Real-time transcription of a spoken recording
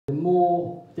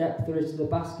depth there is to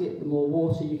the basket, the more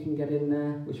water you can get in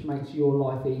there, which makes your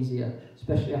life easier,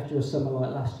 especially after a summer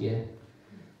like last year.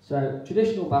 So,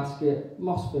 traditional basket,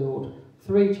 moss filled,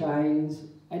 3 chains,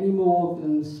 any more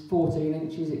than 14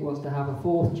 inches it wants to have a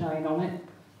 4th chain on it.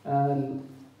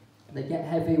 They get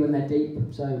heavy when they're deep,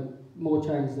 so more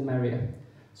chains the merrier.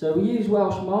 So we use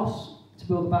Welsh moss to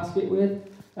build the basket with.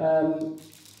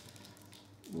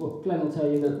 Well, Glenn will tell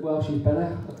you that Welsh is better.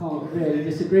 I can't really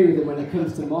disagree with him when it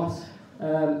comes to moss.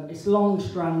 It's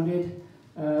long-stranded,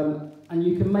 and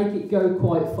you can make it go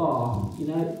quite far. You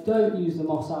know, don't use the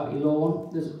moss out your lawn.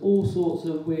 There's all sorts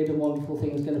of weird and wonderful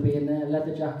things going to be in there: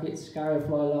 leather jackets,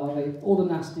 scarabfly larvae, all the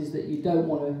nasties that you don't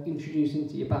want to introduce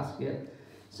into your basket.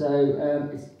 So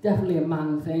it's definitely a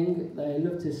man thing. They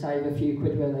love to save a few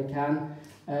quid where they can,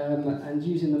 and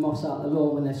using the moss out the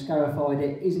lawn when they've scarified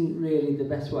it isn't really the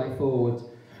best way forward.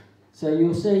 So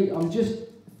you'll see I'm just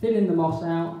thinning the moss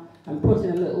out and putting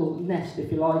a little nest,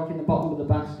 if you like, in the bottom of the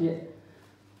basket.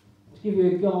 To give you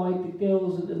a guide, the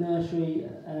girls at the nursery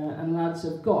and lads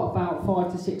have got about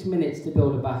 5 to 6 minutes to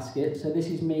build a basket, so this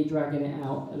is me dragging it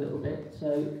out a little bit. So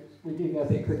we do go a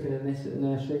bit quicker than this at the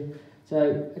nursery.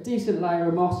 So a decent layer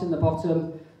of moss in the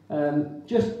bottom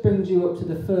just brings you up to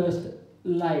the first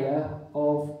layer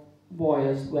of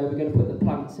wires where we're going to put the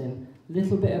plants in. A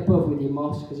little bit above with your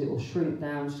moss because it will shrink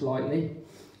down slightly.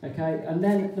 Okay, and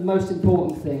then the most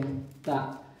important thing,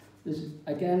 that there's,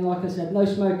 again, like I said, no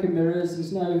smoke and mirrors,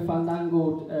 there's no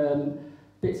fandangled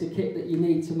bits of kit that you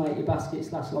need to make your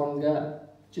baskets last longer,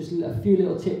 just a few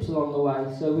little tips along the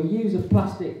way. So we use a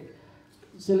plastic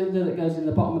cylinder that goes in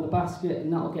the bottom of the basket,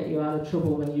 and that'll get you out of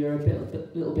trouble when you're a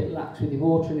little bit lax with your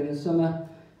watering in the summer.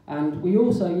 And we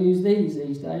also use these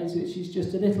days, which is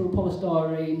just a little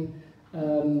polystyrene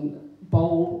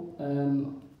bowl,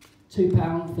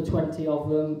 £2 for 20 of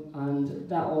them, and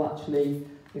that will actually,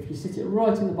 if you sit it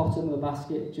right in the bottom of the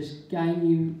basket, just gain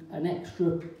you an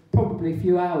extra, probably a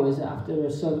few hours after a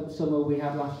summer we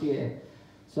had last year.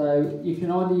 So you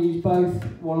can either use both,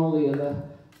 one or the other.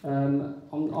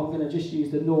 I'm going to just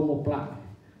use the normal black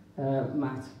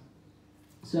mat.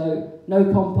 So no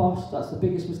compost, that's the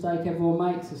biggest mistake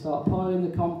everyone makes. They start piling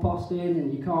the compost in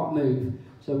and you can't move.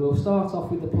 So we'll start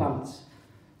off with the plants.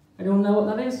 Anyone know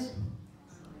what that is?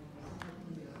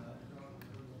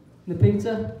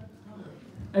 Nepeta?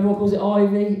 Everyone calls it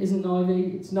ivy, isn't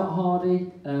ivy, it's not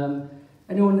hardy.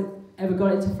 Anyone ever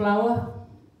got it to flower?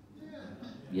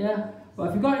 Yeah? Well,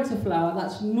 if you got into flower,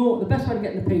 that's not the best way to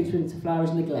get Nepeta into flower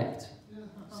is neglect.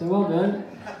 So well done.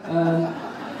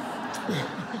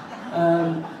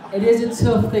 It is a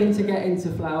tough thing to get into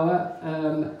flower,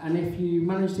 and if you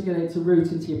manage to get it to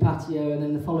root into your patio and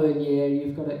then the following year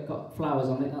you've got flowers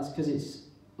on it, that's because it's,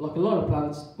 like a lot of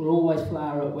plants, will always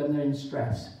flower up when they're in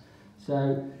stress.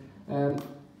 So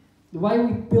the way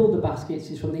we build the baskets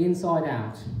is from the inside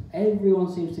out.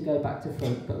 Everyone seems to go back to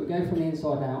front, but we go from the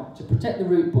inside out. To protect the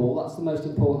root ball, that's the most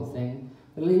important thing.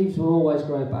 The leaves will always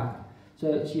grow back.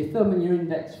 So it's your thumb and your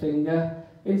index finger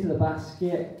into the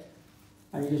basket,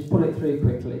 and you just pull it through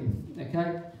quickly,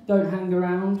 okay? Don't hang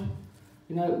around.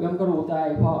 You know, we haven't got all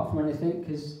day apart from anything,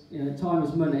 because, you know, time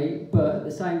is money, but at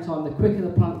the same time, the quicker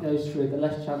the plant goes through, the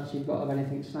less chance you've got of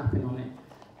anything snapping on it.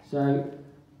 So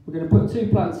we're going to put 2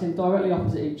 plants in directly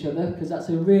opposite each other, because that's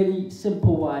a really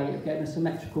simple way of getting a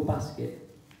symmetrical basket,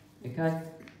 okay?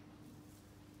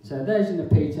 So there's your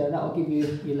Nepeta, that'll give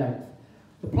you your length.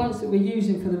 The plants that we're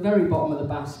using for the very bottom of the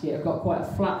basket have got quite a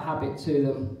flat habit to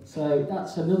them. So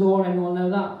that's another one. Anyone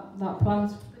know that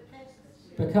plant?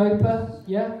 Bacopa,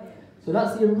 yeah? So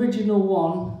that's the original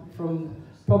one from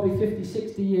probably 50,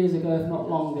 60 years ago, if not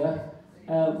longer,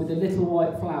 with a little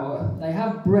white flower. They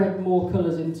have bred more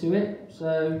colours into it,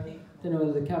 so I don't know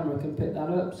whether the camera can pick that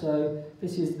up. So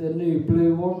this is the new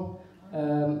blue one.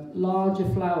 Larger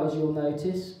flowers, you'll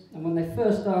notice. And when they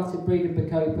first started breeding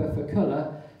Bacopa for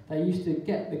colour, they used to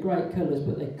get the great colours,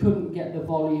 but they couldn't get the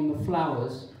volume of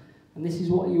flowers. And this is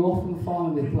what you often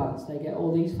find with plants. They get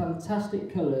all these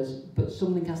fantastic colours, but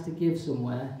something has to give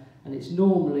somewhere. And it's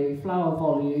normally flower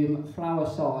volume, flower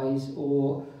size,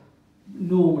 or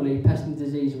normally pest and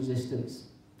disease resistance.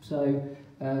 So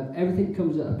everything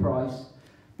comes at a price,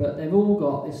 but they've all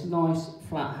got this nice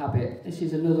flat habit. This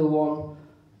is another one,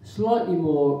 slightly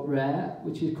more rare,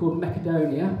 which is called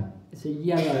Macedonia. It's a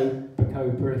yellow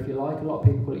Bacopa, if you like. A lot of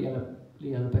people call it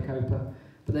yellow Bacopa.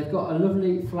 But they've got a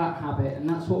lovely flat habit, and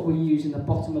that's what we use in the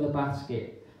bottom of the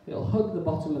basket. It'll hug the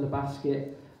bottom of the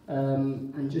basket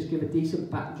and just give a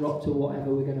decent backdrop to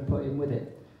whatever we're going to put in with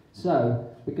it. So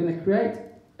we're going to create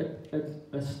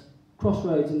a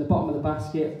crossroads in the bottom of the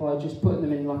basket by just putting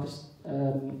them in like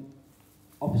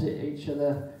opposite each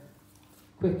other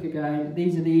quick again.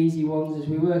 These are the easy ones. As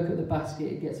we work at the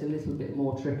basket, it gets a little bit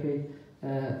more tricky.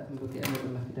 And we'll get another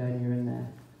macadamia in there.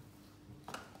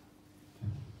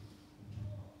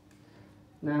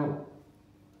 Now,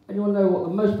 anyone know what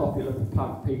the most popular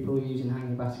plant people are using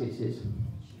hanging baskets is?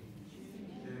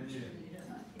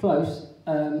 Close.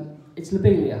 It's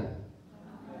lobelia.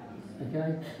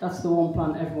 Okay, that's the one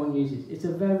plant everyone uses. It's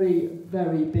a very,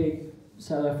 very big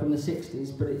seller from the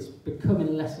 60s, but it's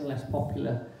becoming less and less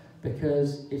popular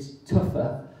because it's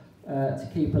tougher to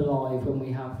keep alive when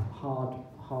we have hard,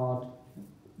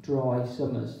 dry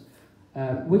summers.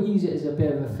 We use it as a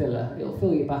bit of a filler. It'll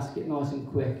fill your basket nice and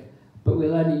quick, but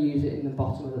we'll only use it in the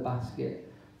bottom of the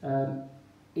basket.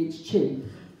 It's cheap,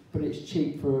 but it's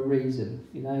cheap for a reason,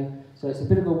 you know. So it's a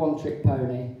bit of a one-trick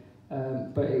pony,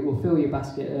 but it will fill your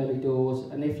basket early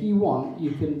doors. And if you want,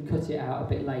 you can cut it out a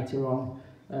bit later on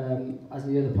as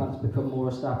the other plants become more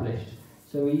established.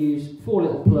 So we use 4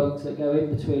 little plugs that go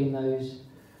in between those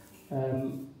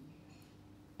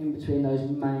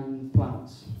main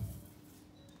plants.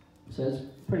 So it's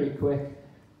pretty quick,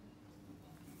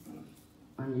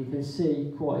 and you can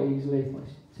see quite easily if I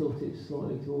tilt it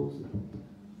slightly towards them.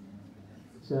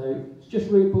 So it's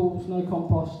just root balls, no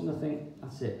compost, nothing,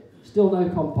 that's it. Still no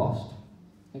compost,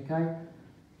 okay?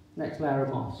 Next layer of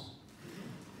moss.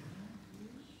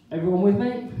 Everyone with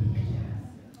me?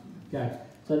 Okay,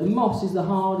 so the moss is the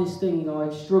hardest thing I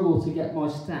struggle to get my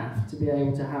staff to be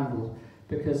able to handle,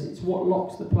 because it's what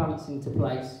locks the plants into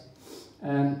place.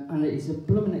 And it's a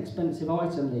blooming expensive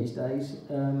item these days.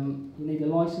 You need a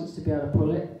licence to be able to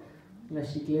pull it,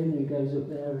 unless you're Glynn, who goes up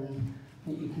there and I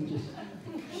think you can just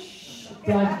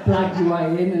blag your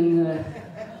way in and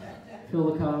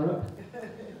fill the car up.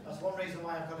 That's one reason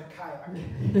why I've got a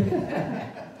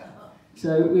kayak.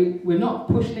 So we're not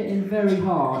pushing it in very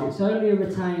hard. It's only a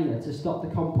retainer to stop the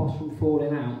compost from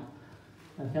falling out.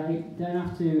 Okay, don't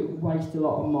have to waste a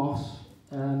lot of moss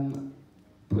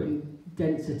putting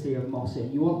density of moss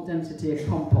in. You want density of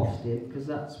compost in, because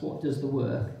that's what does the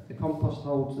work. The compost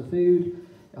holds the food,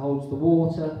 it holds the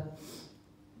water,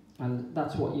 and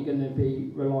that's what you're going to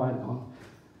be reliant on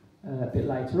a bit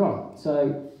later on.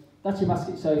 So that's your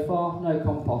basket so far, no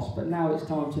compost, but now it's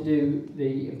time to do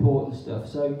the important stuff.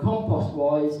 So compost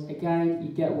wise, again, you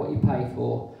get what you pay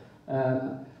for.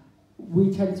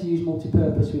 We tend to use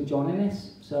multi-purpose with John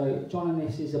Innes. So John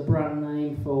Innes is a brand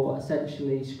name for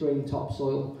essentially screen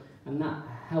topsoil, and that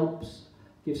helps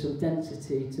give some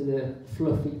density to the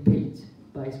fluffy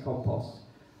peat-based compost.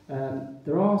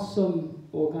 There are some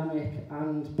organic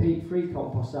and peat-free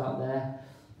composts out there.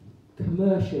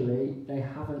 Commercially, they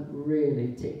haven't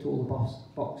really ticked all the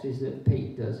boxes that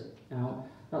peat does. Now,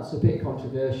 that's a bit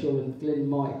controversial, and Glynn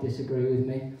might disagree with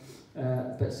me,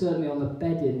 but certainly on the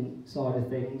bedding side of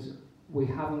things, we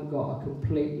haven't got a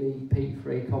completely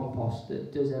peat-free compost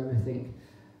that does everything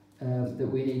that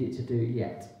we need it to do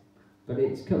yet. But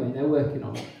it's coming, they're working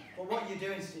on it. Well, what you're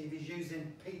doing, Steve, is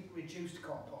using peat-reduced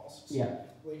composts, yeah,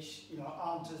 which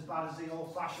aren't as bad as the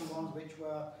old-fashioned ones, which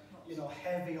were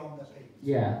heavy on the peat.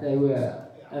 Yeah, they were,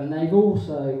 and they've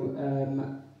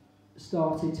also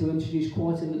started to introduce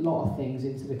quite a lot of things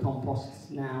into the composts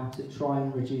now to try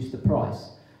and reduce the price.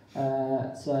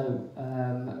 So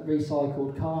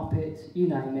recycled carpet, you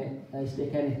name it, they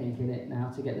stick anything in it now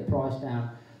to get the price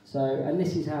down. So, and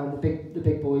this is how the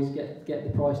big boys get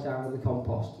the price down with the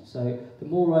compost. So the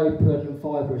more open and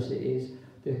fibrous it is,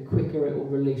 the quicker it will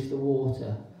release the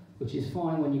water, which is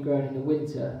fine when you're growing in the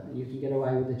winter, and you can get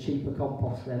away with a cheaper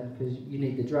compost then because you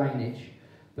need the drainage.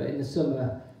 But in the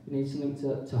summer, you need something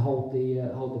to hold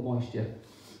the moisture.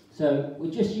 So we're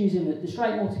just using the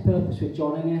straight multi-purpose with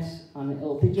John Innes, and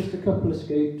it'll be just a couple of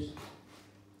scoops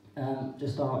to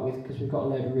start with, because we've got a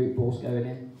load of root balls going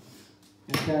in.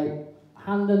 Okay.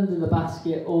 Hand under the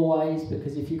basket always,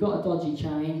 because if you've got a dodgy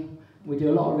chain, we do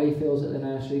a lot of refills at the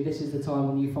nursery, this is the time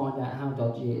when you find out how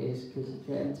dodgy it is, because it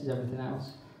empties everything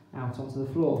else out onto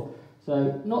the floor.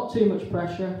 So not too much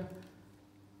pressure,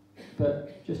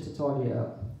 but just to tidy it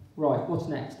up. Right, what's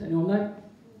next? Anyone know?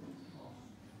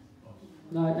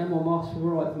 No more moss.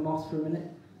 We're all right for moss for a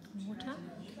minute. Water.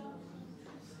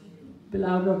 Bit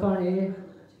louder, I can't hear you.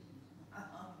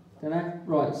 Don't know?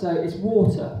 Right, so it's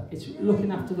water. It's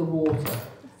looking after the water.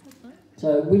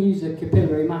 So we use a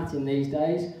capillary matting these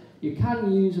days. You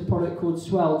can use a product called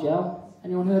swell gel.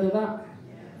 Anyone heard of that?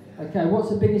 Okay, what's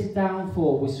the biggest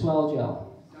downfall with swell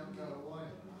gel?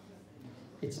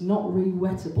 It's not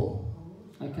re-wettable.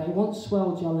 Okay, once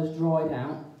swell gel has dried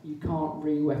out, you can't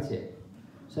re-wet it.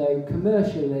 So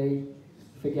commercially,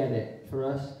 forget it for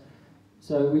us.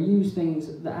 So we use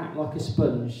things that act like a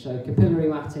sponge. So capillary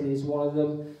matting is one of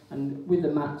them, and with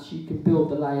the mats you can build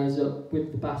the layers up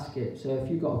with the basket. So if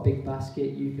you've got a big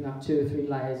basket, you can have 2 or 3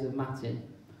 layers of matting,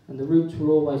 and the roots will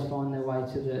always find their way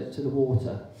to the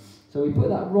water. So we put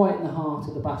that right in the heart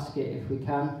of the basket if we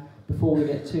can, before we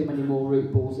get too many more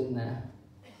root balls in there.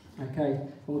 Okay,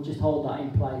 and we'll just hold that in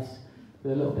place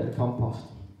with a little bit of compost.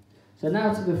 So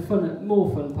now to the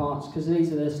more fun parts, because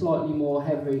these are the slightly more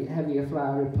heavier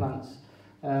flowering plants.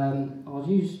 I'll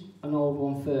use an old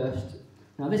one first.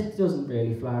 Now this doesn't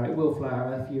really flower, it will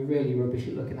flower if you're really rubbish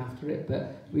at looking after it,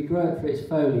 but we grow it for its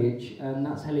foliage, and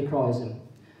that's helichrysum.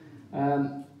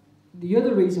 The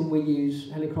other reason we use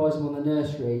helichrysum on the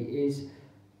nursery is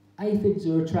aphids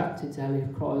are attracted to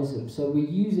helichrysum, so we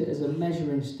use it as a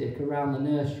measuring stick around the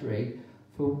nursery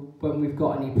for when we've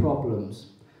got any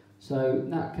problems. So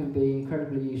that can be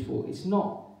incredibly useful. It's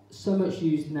not so much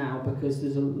used now because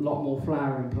there's a lot more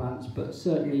flowering plants, but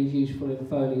certainly is useful in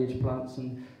foliage plants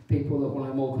and people that want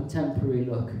a more contemporary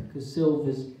look, because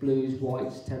silvers, blues,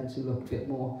 whites tend to look a bit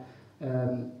more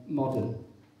modern.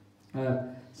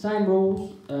 Same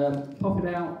rules, pop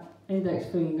it out, index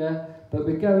finger, but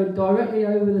we're going directly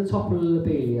over the top of the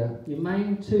lobelia. Your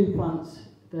main 2 plants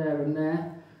there and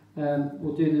there,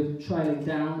 we'll do the trailing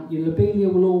down. Your lobelia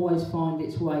will always find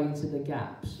its way into the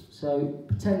gaps, so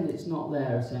pretend it's not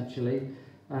there essentially,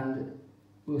 and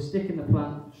we'll stick in the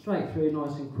plant straight through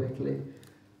nice and quickly.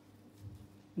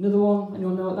 Another one,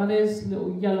 anyone know what that is?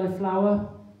 Little yellow flower.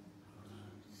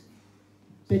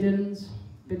 Biddens.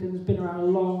 Biddens been around a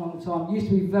long time. Used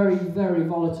to be very, very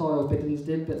volatile, Biddens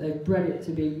did, but they've bred it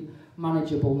to be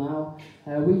manageable now.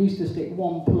 We used to stick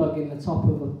 1 plug in the top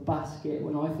of a basket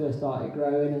when I first started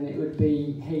growing, and it would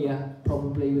be here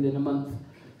probably within a month.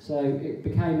 So it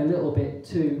became a little bit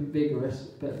too vigorous,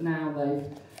 but now they've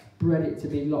bred it to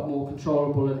be a lot more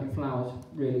controllable and it flowers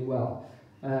really well.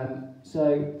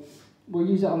 So we'll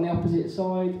use it on the opposite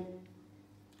side.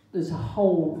 There's a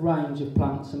whole range of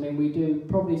plants. I mean, we do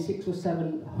probably 600 or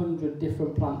 700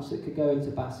 different plants that could go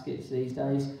into baskets these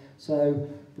days. So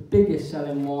the biggest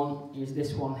selling one is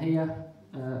this one here,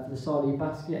 for the side of your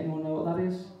basket. Anyone know what that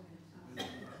is?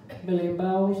 Million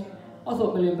Bells. I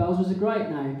thought Million Bells was a great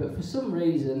name, but for some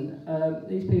reason,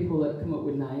 these people that come up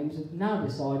with names have now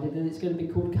decided that it's going to be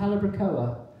called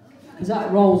Calabricoa, because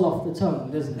that rolls off the tongue,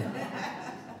 doesn't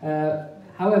it?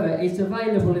 However, it's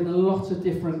available in a lot of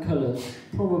different colours,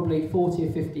 probably 40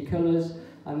 or 50 colours,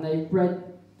 and they've bred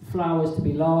flowers to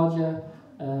be larger,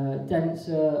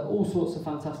 denser, all sorts of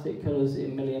fantastic colours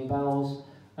in Million Bells.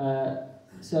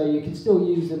 So you can still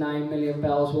use the name Million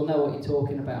Bells, we'll know what you're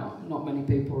talking about. Not many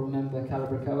people remember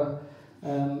Calabricoa.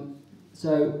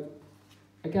 So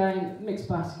again, mixed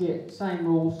basket, same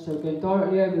rules, so going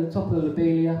directly over the top of the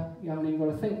lobelia. You haven't even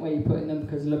got to think where you're putting them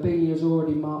because the lobelia's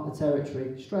already marked the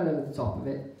territory, straight over the top of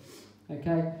it.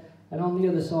 Okay, and on the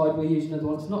other side we're using another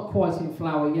one. It's not quite in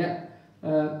flower yet.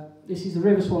 This is the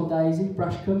River Swan Daisy,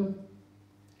 Brashcombe.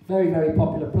 Very, very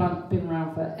popular plant, been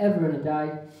around forever and a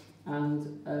day,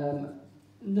 and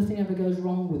nothing ever goes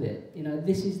wrong with it. You know,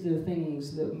 this is the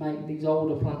things that make these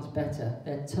older plants better.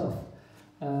 They're tough.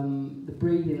 The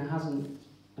breeding hasn't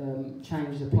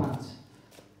changed the plant.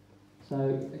 So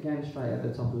again, straight over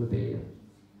the top of the lobelia.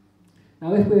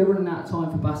 Now, if we're running out of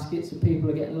time for baskets and people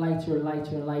are getting later and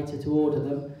later and later to order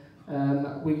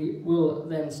them, we will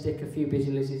then stick a few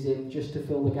busy-lizzies in just to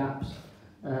fill the gaps.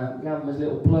 We have them as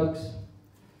little plugs,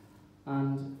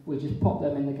 and we just pop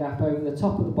them in the gap over the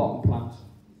top of the bottom plant.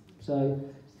 So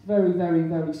very, very,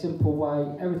 very simple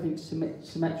way. Everything's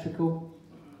symmetrical.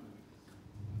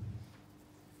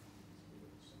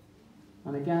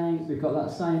 And again, we've got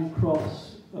that same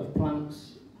cross of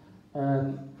plants,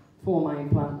 4 main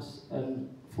plants and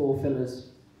 4 fillers.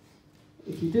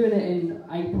 If you're doing it in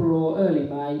April or early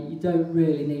May, you don't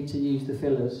really need to use the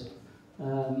fillers.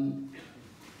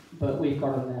 But we've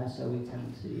got them there, so we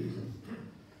tend to use them.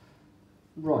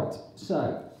 Right,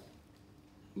 so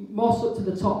moss up to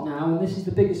the top now, and this is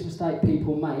the biggest mistake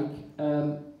people make,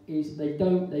 is they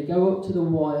go up to the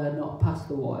wire, not past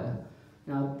the wire.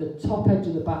 Now, the top edge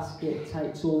of the basket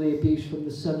takes all the abuse from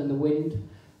the sun and the wind,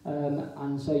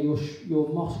 and so your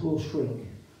moss will shrink,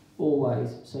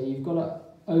 always. So you've got to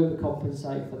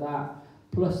overcompensate for that,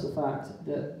 plus the fact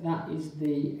that that is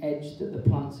the edge that the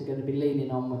plants are going to be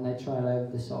leaning on when they trail over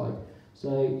the side.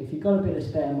 So if you've got a bit of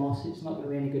spare moss, it's not going to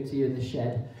be any good to you in the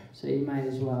shed, so you may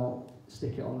as well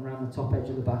stick it on around the top edge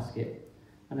of the basket.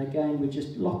 And again, we're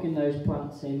just locking those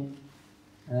plants in.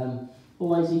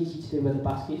 Always easy to do when the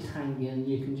basket's hanging and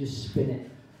you can just spin it.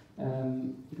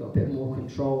 You've got a bit more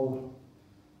control.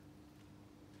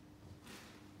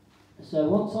 So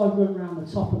once I've run around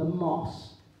the top of the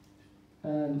moss,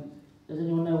 Does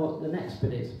anyone know what the next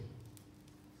bit is?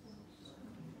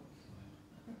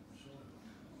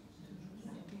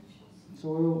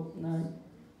 Soil? No.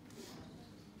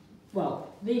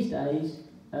 Well, these days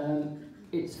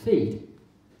it's feed,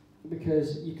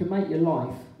 because you can make your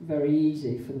life very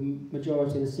easy for the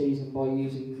majority of the season by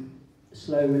using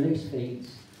slow release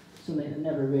feeds, something that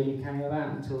never really came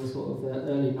about until the sort of the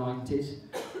early 90s.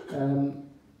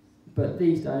 But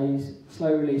these days,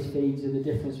 slow release feeds are the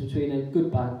difference between a good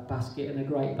basket and a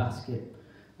great basket.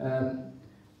 The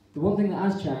one thing that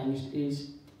has changed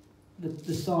is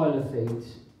the style of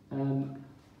feeds.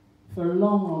 For a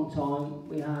long time,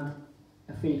 we had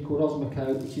a feed called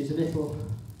Osmocote, which is a little,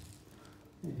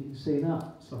 if you can see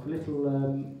that, it's like a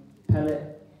little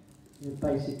pellet that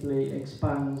basically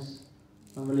expands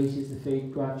and releases the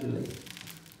feed gradually.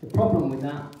 The problem with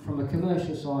that, from a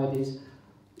commercial side, is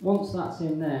once that's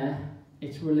in there,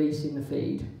 it's releasing the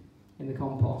feed in the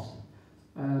compost.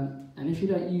 And if you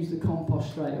don't use the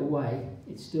compost straight away,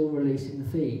 it's still releasing the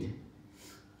feed.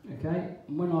 Okay?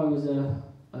 And when I was a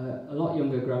lot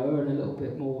younger grower and a little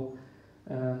bit more,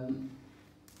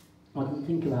 I didn't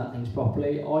think about things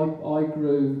properly. I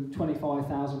grew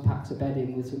 25,000 packs of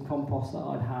bedding with some compost that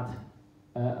I'd had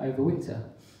over winter,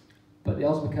 but the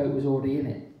Osmocote was already in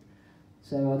it.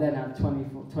 So I then had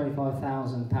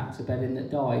 25,000 packs of bedding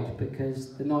that died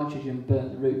because the nitrogen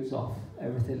burnt the roots off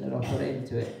everything that I put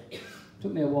into it. It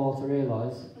took me a while to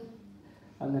realise,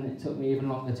 and then it took me even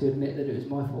longer to admit that it was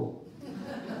my fault.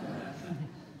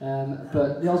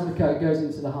 But the Osmocote goes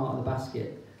into the heart of the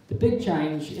basket. The big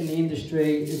change in the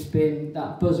industry has been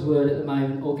that buzzword at the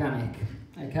moment, organic.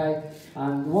 Okay,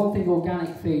 and the one thing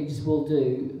organic feeds will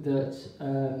do that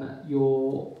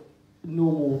your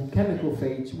normal chemical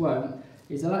feeds won't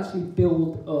is they'll actually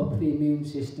build up the immune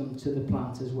system to the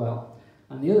plant as well.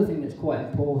 And the other thing that's quite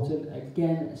important,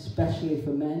 again, especially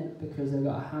for men, because they've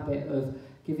got a habit of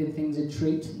giving things a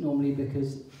treat, normally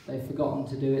because they've forgotten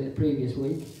to do it the previous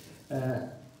week,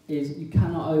 is you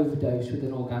cannot overdose with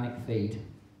an organic feed.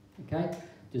 Okay?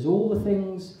 Does all the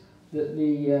things that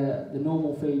the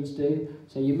normal feeds do.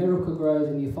 So your Miracle Grows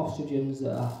and your Phosphagens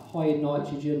that are high in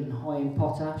nitrogen and high in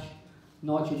potash,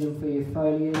 nitrogen for your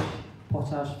foliage,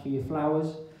 potash for your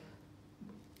flowers.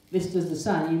 This does the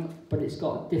same, but it's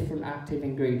got different active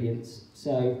ingredients.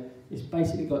 So it's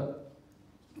basically got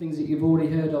things that you've already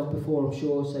heard of before, I'm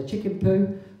sure. So chicken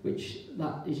poo, which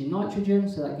that is your nitrogen,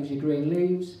 so that gives you green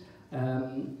leaves,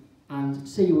 and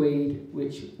seaweed,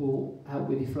 which will help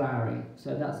with your flowering.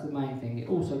 So that's the main thing. It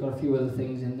also got a few other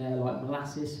things in there, like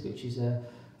molasses, which is a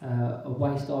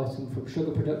waste item from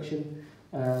sugar production,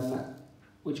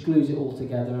 which glues it all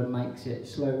together and makes it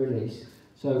slow release.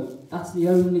 So that's the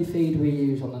only feed we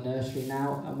use on the nursery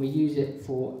now, and we use it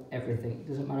for everything. It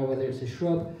doesn't matter whether it's a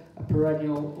shrub, a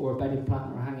perennial, or a bedding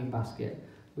plant or a hanging basket.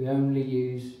 We only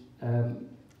use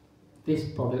this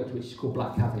product, which is called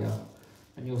Black Caviar.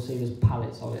 And you'll see there's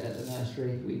pallets of it at the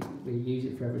nursery. We use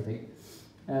it for everything.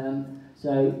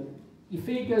 So your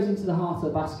feed goes into the heart of the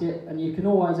basket, and you can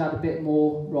always add a bit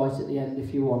more right at the end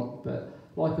if you want. But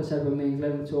like I said when me and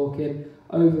Glynn were talking,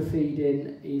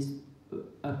 overfeeding is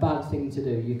a bad thing to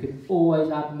do. You can always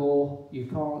add more. You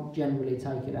can't generally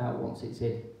take it out once it's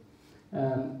in.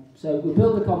 So we'll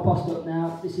build the compost up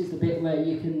now. This is the bit where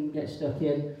you can get stuck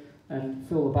in and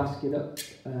fill the basket up.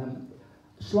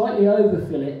 Slightly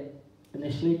overfill it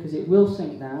initially, because it will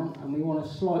sink down, and we want a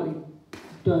slightly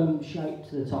dome shape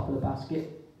to the top of the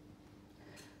basket.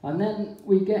 And then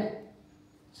we get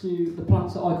to the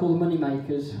plants that I call the money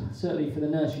makers. Certainly for the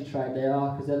nursery trade they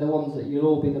are, because they're the ones that you'll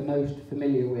all be the most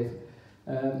familiar with.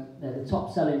 They're the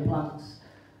top selling plants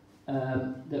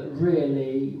that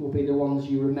really will be the ones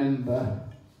you remember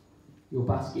your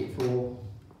basket for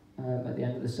at the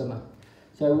end of the summer.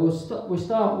 So we'll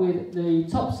start with the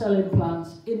top selling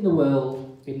plants in the world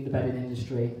in the bedding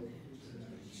industry.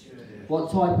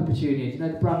 What type of petunia? Do you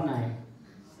know the brand name?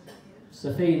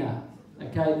 Safina.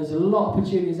 Okay, there's a lot of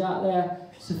petunias out there.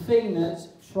 Safinas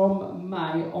from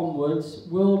May onwards,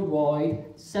 worldwide,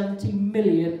 70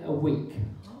 million a week.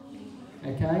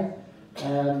 Okay,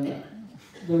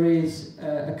 there is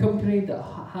a company that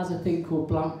has a thing called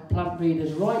Plant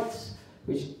Breeders' Rights,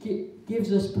 which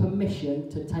gives us permission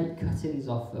to take cuttings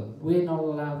off them. We're not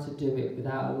allowed to do it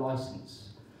without a license.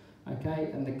 Okay,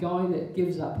 and the guy that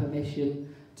gives that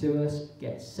permission to us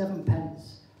gets 7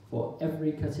 pence for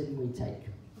every cutting we take.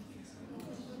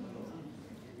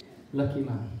 Lucky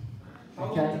man. How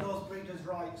long do those breeders'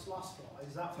 rights last for?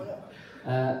 Is that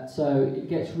forever? So it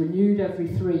gets renewed every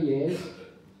 3 years,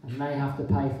 and they have to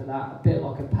pay for that, a bit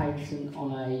like a patent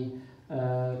on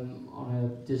a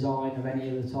design of any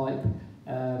other type.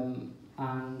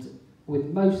 And with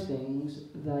most things,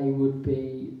 they would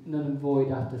be null and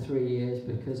void after 3 years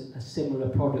because a similar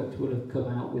product would have come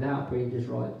out without breeders'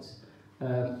 rights.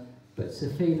 But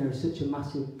Safina is such a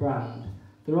massive brand.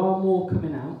 There are more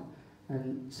coming out,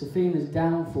 and Safina's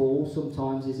downfall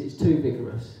sometimes is it's too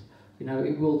vigorous. You know,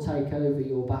 it will take over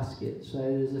your basket. So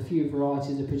there's a few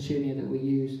varieties of petunia that we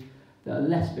use that are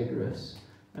less vigorous,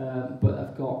 but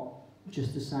have got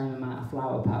just the same amount of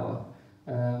flower power.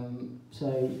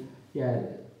 So yeah,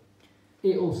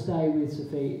 it will stay with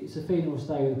Safina. Safina will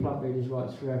stay with Plant Breeders'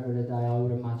 Rights forever and a day, I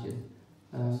would imagine.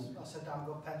 That's a damn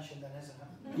good pension then, isn't it?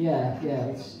 Yeah,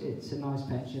 it's a nice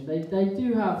pension. They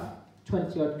do have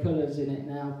 20 odd colours in it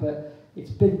now, but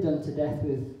it's been done to death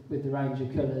with the range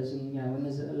of colours, and you know, when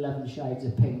there's 11 shades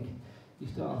of pink, you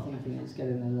start thinking it's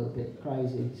getting a little bit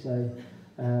crazy. So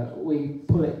we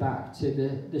pull it back to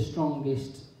the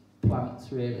strongest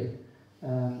plants, really.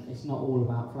 It's not all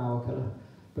about flower colour.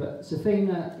 But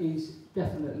Safina is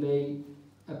definitely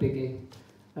a biggie.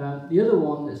 The other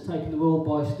one that's taken the world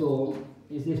by storm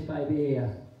is this baby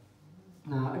here.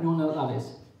 Now, anyone know what that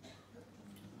is?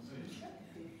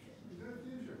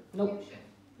 Nope.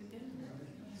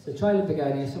 It's a trailer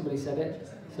begonia, somebody said it.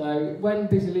 So when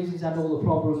Busy Lucy's had all the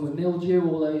problem with mildew,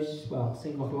 all those, well, it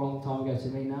seems like a long time ago to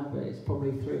me now, but it's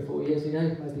probably 3 or 4 years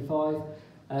ago, maybe 5.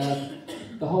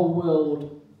 The whole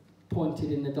world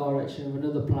pointed in the direction of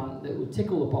another plant that would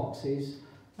tick all the boxes,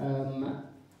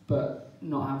 but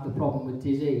not have the problem with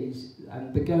disease,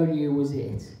 and begonia was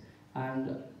it.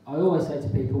 And I always say to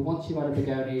people, once you've had a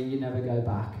begonia, you never go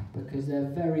back, because they're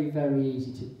very, very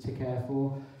easy to care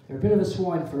for. They're a bit of a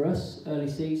swine for us, early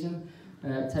season.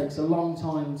 It takes a long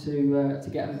time to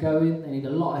get them going. They need a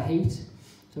lot of heat.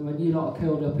 So when you lot are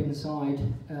curled up inside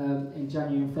in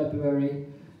January and February,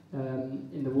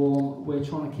 in the warm, we're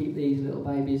trying to keep these little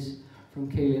babies from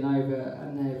keeling over,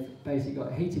 and they've basically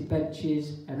got heated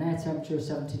benches, an air temperature of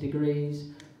 70 degrees,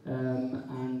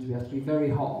 and we have to be very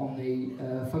hot on the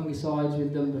fungicides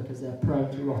with them because they're prone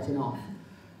to rotting off.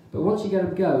 But once you get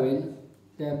them going,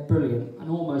 they're brilliant and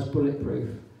almost bulletproof.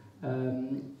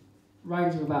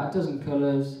 Range of about a dozen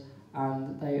colours,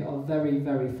 and they are very,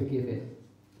 very forgiving.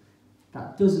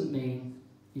 That doesn't mean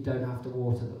you don't have to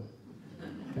water them.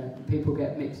 Okay? People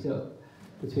get mixed up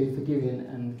between forgiving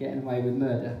and getting away with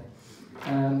murder.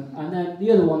 And then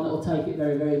the other one that will take it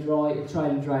very, very dry are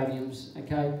trailing geraniums.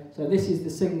 Okay, so this is the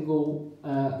single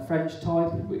French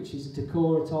type, which is a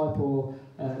Decora type or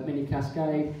mini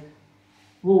cascade.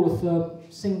 Rule of thumb: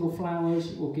 single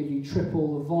flowers will give you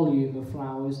triple the volume of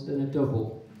flowers than a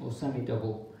double or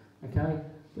semi-double. Okay,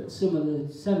 but some of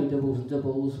the semi-doubles and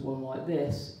doubles, one like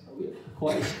this, are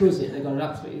quite exquisite. They've got an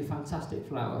absolutely fantastic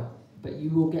flower, but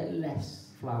you will get less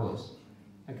flowers.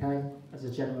 Okay, as a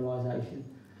generalisation.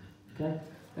 Okay,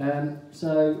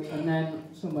 and then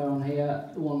somewhere on here,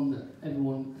 the one that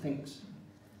everyone thinks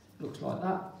looks like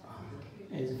that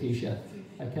is a fuchsia.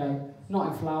 Okay,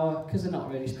 not in flower because they're not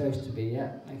really supposed to be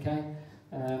yet. Okay,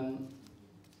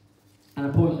 and a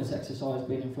pointless exercise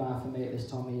being in flower for me at this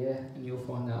time of year, and you'll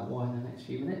find out why in the next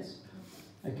few minutes.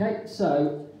 Okay,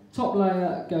 so top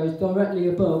layer goes directly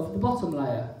above the bottom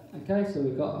layer. Okay, so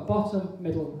we've got a bottom,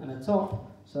 middle, and a top.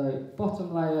 So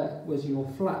bottom layer was your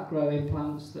flat growing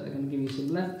plants that are going to give you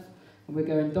some length, and we're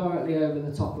going directly over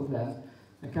the top of them.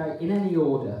 Okay, in any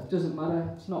order, doesn't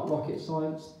matter, it's not rocket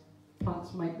science,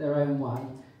 plants make their own way.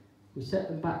 We set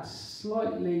them back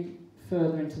slightly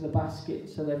further into the basket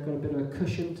so they've got a bit of a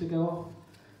cushion to go off.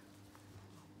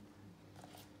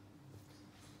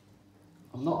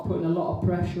 I'm not putting a lot of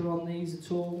pressure on these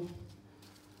at all.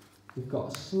 We've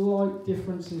got a slight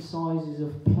difference in sizes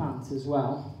of plant as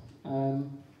well.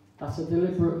 That's a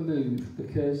deliberate move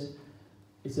because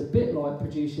it's a bit like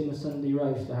producing a Sunday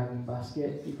roast, a hanging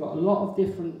basket. You've got a lot of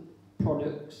different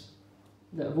products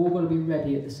that have all got to be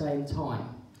ready at the same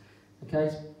time.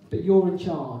 Okay, but you're in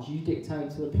charge. You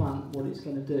dictate to the plant what it's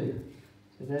going to do.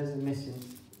 So there's the missing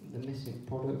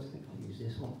product. I think I'll use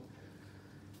this one.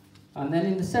 And then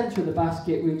in the centre of the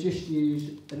basket, we've just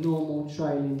used a normal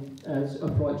trailing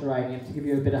upright geranium to give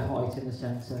you a bit of height in the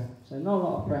centre. So not a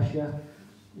lot of pressure.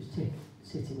 Just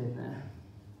sitting in there.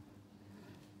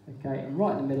 Okay, and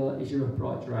right in the middle is your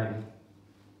upright geranium.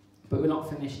 But we're not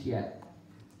finished yet.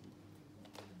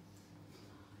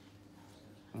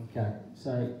 Okay,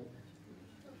 so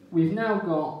we've now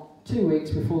got 2 weeks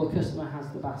before the customer has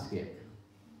the basket.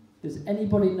 Does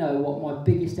anybody know what my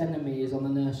biggest enemy is on the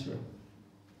nursery?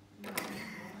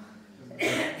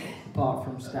 Apart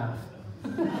from staff.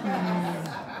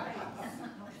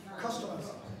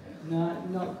 Customers. No,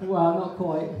 not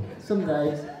quite. Some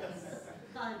days.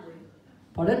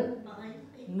 Pardon?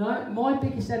 No, my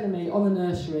biggest enemy on the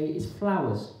nursery is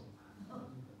flowers.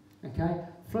 Okay,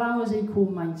 flowers equal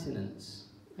maintenance.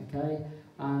 Okay,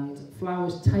 and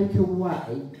flowers take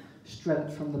away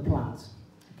strength from the plant.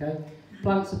 Okay,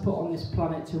 plants are put on this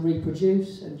planet to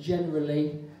reproduce, and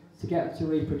generally, to get them to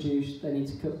reproduce, they need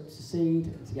to cut to seed,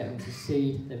 and to get them to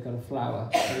seed, they've got to flower.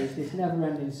 So it's this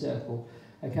never-ending circle.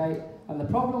 Okay, and the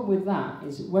problem with that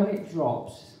is when it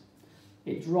drops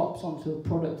onto a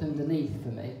product underneath for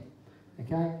me.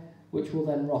 Okay, which will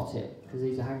then rot it because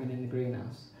these are hanging in the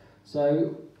greenhouse.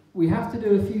 So we have to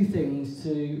do a few things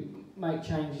to make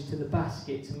changes to the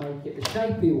basket to make it the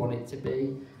shape we want it to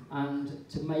be and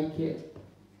to make it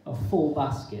a full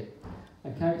basket.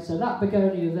 Okay, so that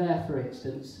begonia there, for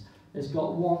instance, has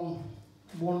got one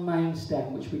main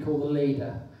stem which we call the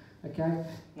leader. Okay,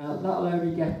 now that'll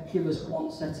only give us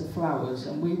one set of flowers,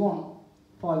 and we want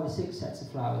 5 or 6 sets of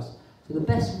flowers. So the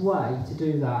best way to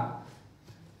do that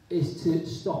is to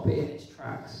stop it in its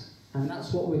tracks, and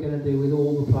that's what we're going to do with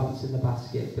all the plants in the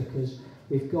basket, because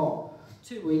we've got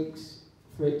 2 weeks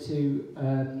for it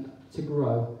to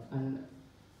grow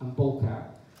and bulk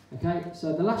out. Okay,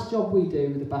 so the last job we do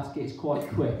with the basket is quite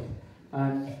quick,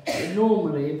 and it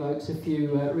normally evokes a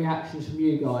few reactions from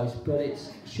you guys, but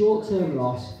it's short-term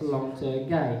loss for long-term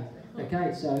gain.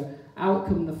 Okay, so out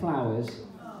come the flowers.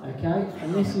 Okay,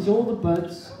 and this is all the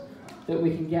buds that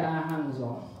we can get our hands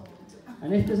on.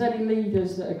 And if there's any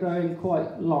leaders that are growing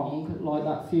quite long, like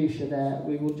that fuchsia there,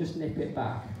 we will just nip it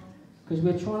back. Because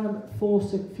we're trying to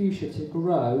force the fuchsia to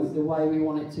grow the way we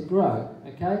want it to grow.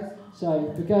 Okay?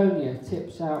 So begonia,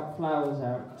 tips out, flowers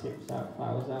out, tips out,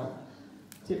 flowers out,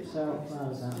 tips out,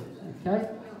 flowers out. Okay?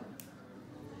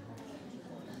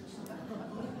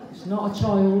 It's not a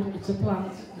child, it's a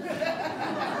plant.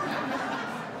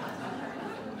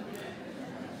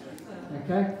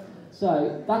 Okay?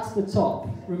 So that's the top,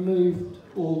 removed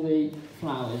all the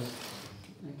flowers,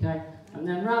 okay? And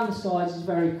then round the sides is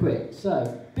very quick.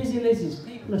 So, busy lizards,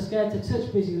 people are scared to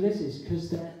touch busy lizards because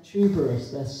they're tuberous,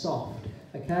 they're soft,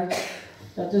 okay?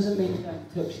 That doesn't mean you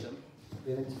don't touch them.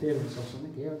 We have interference or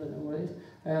something here, I don't know what it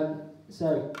is.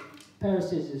 So, pair of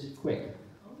scissors, quick.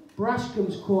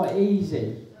 Brassicum's quite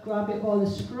easy. Grab it by the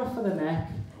scruff of the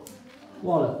neck,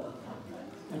 wallop,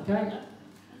 okay?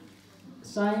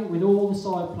 Same with all the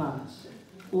side plants.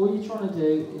 All you're trying to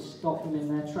do is stop them in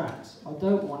their tracks. I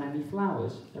don't want any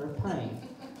flowers, they're a pain.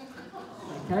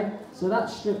 Okay, so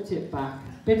that's stripped it back.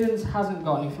 Bidden's hasn't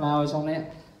got any flowers on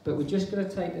it, but we're just going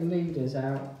to take the leaders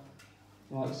out,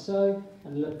 like so.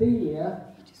 And lobelia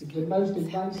is the most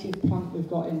invasive plant we've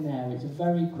got in there. It's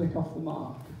very quick off the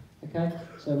mark. Okay,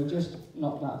 so we just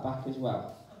knock that back as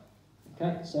well.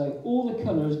 Okay, so all the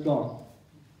colour is gone.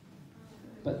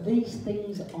 But these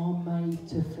things are made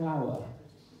to flower.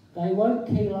 They won't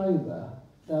keel over.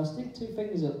 They'll stick 2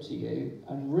 fingers up to you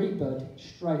and rebud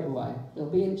straight away. It'll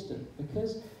be instant,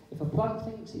 because if a plant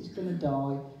thinks it's going to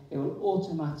die, it will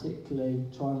automatically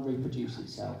try and reproduce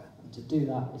itself. And to do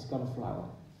that, it's got to flower.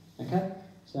 Okay?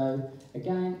 So,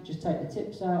 again, just take the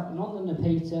tips out, and on the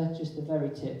Nepeta, just the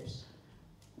very tips.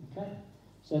 Okay?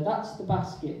 So that's the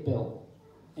basket built,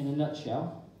 in a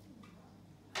nutshell.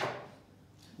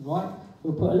 Right?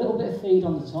 We'll put a little bit of feed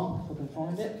on the top, if I can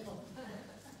find it.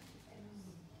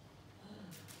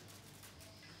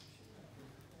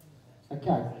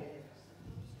 Okay.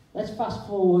 Let's fast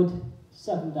forward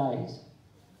 7 days.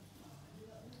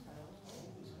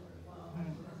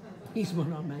 He's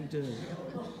one I made earlier.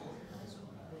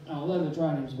 Although the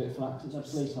geranium's a bit flat because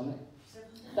it's had fleece on it.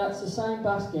 That's the same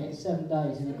basket in 7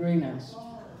 days in the greenhouse.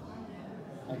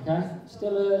 Okay?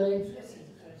 Still early.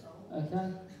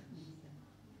 Okay?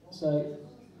 So,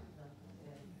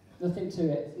 nothing to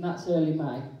it, and that's early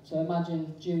May. So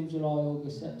imagine June, July,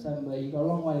 August, September, you've got a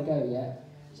long way to go yet.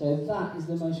 So that is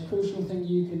the most crucial thing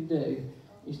you can do,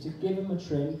 is to give them a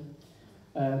trim,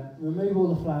 remove all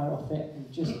the flour off it,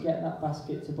 and just get that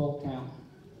basket to bulk out.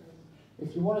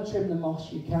 If you want to trim the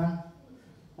moss, you can.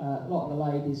 A lot of the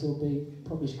ladies will be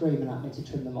probably screaming at me to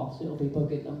trim the moss, it'll be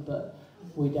bugging them, but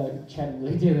we don't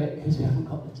generally do it because we haven't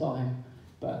got the time.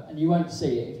 And you won't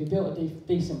see it. If you built a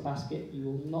decent basket, you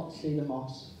will not see the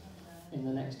moss in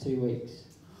the next 2 weeks.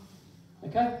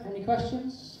 Okay, any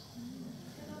questions?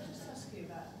 Can I just ask you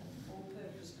about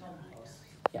all-purpose compost?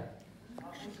 Yeah. I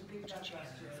put a big bag last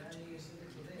year and only used a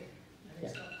little bit, and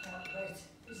it's Yeah. not quite wet.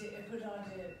 Is it a good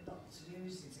idea not to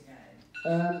use it again?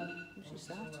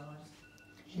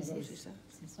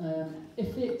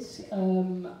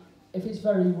 If it's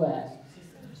very wet,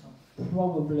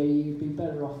 probably you'd be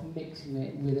better off mixing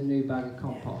it with a new bag of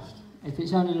compost. If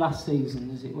it's only last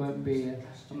season's, it won't be a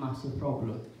massive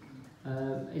problem.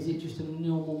 Is it just a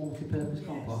normal multi-purpose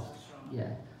compost?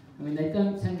 Yeah. I mean, they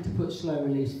don't tend to put slow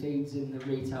release feeds in the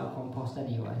retail compost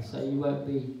anyway, so you won't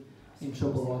be in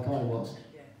trouble like I was.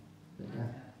 Yeah. But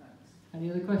yeah. Any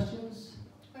other questions?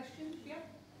 Questions? Yeah.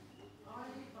 I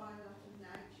live by a lot of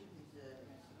nature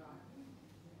reserves, right?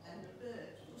 And the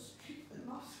birds will strip them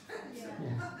off. Yeah.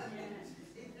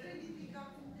 Is there anything I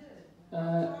can do? Uh,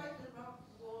 I've tried the rock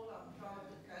wall, I've tried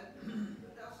the coconut,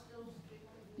 but I'll still strip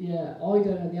them. Yeah, I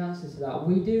don't know the answer to that.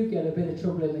 We do get a bit of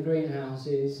trouble in the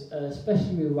greenhouses,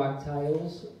 especially with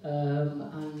wagtails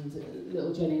and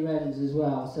little Jenny wrens as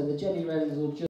well. So the Jenny wrens will just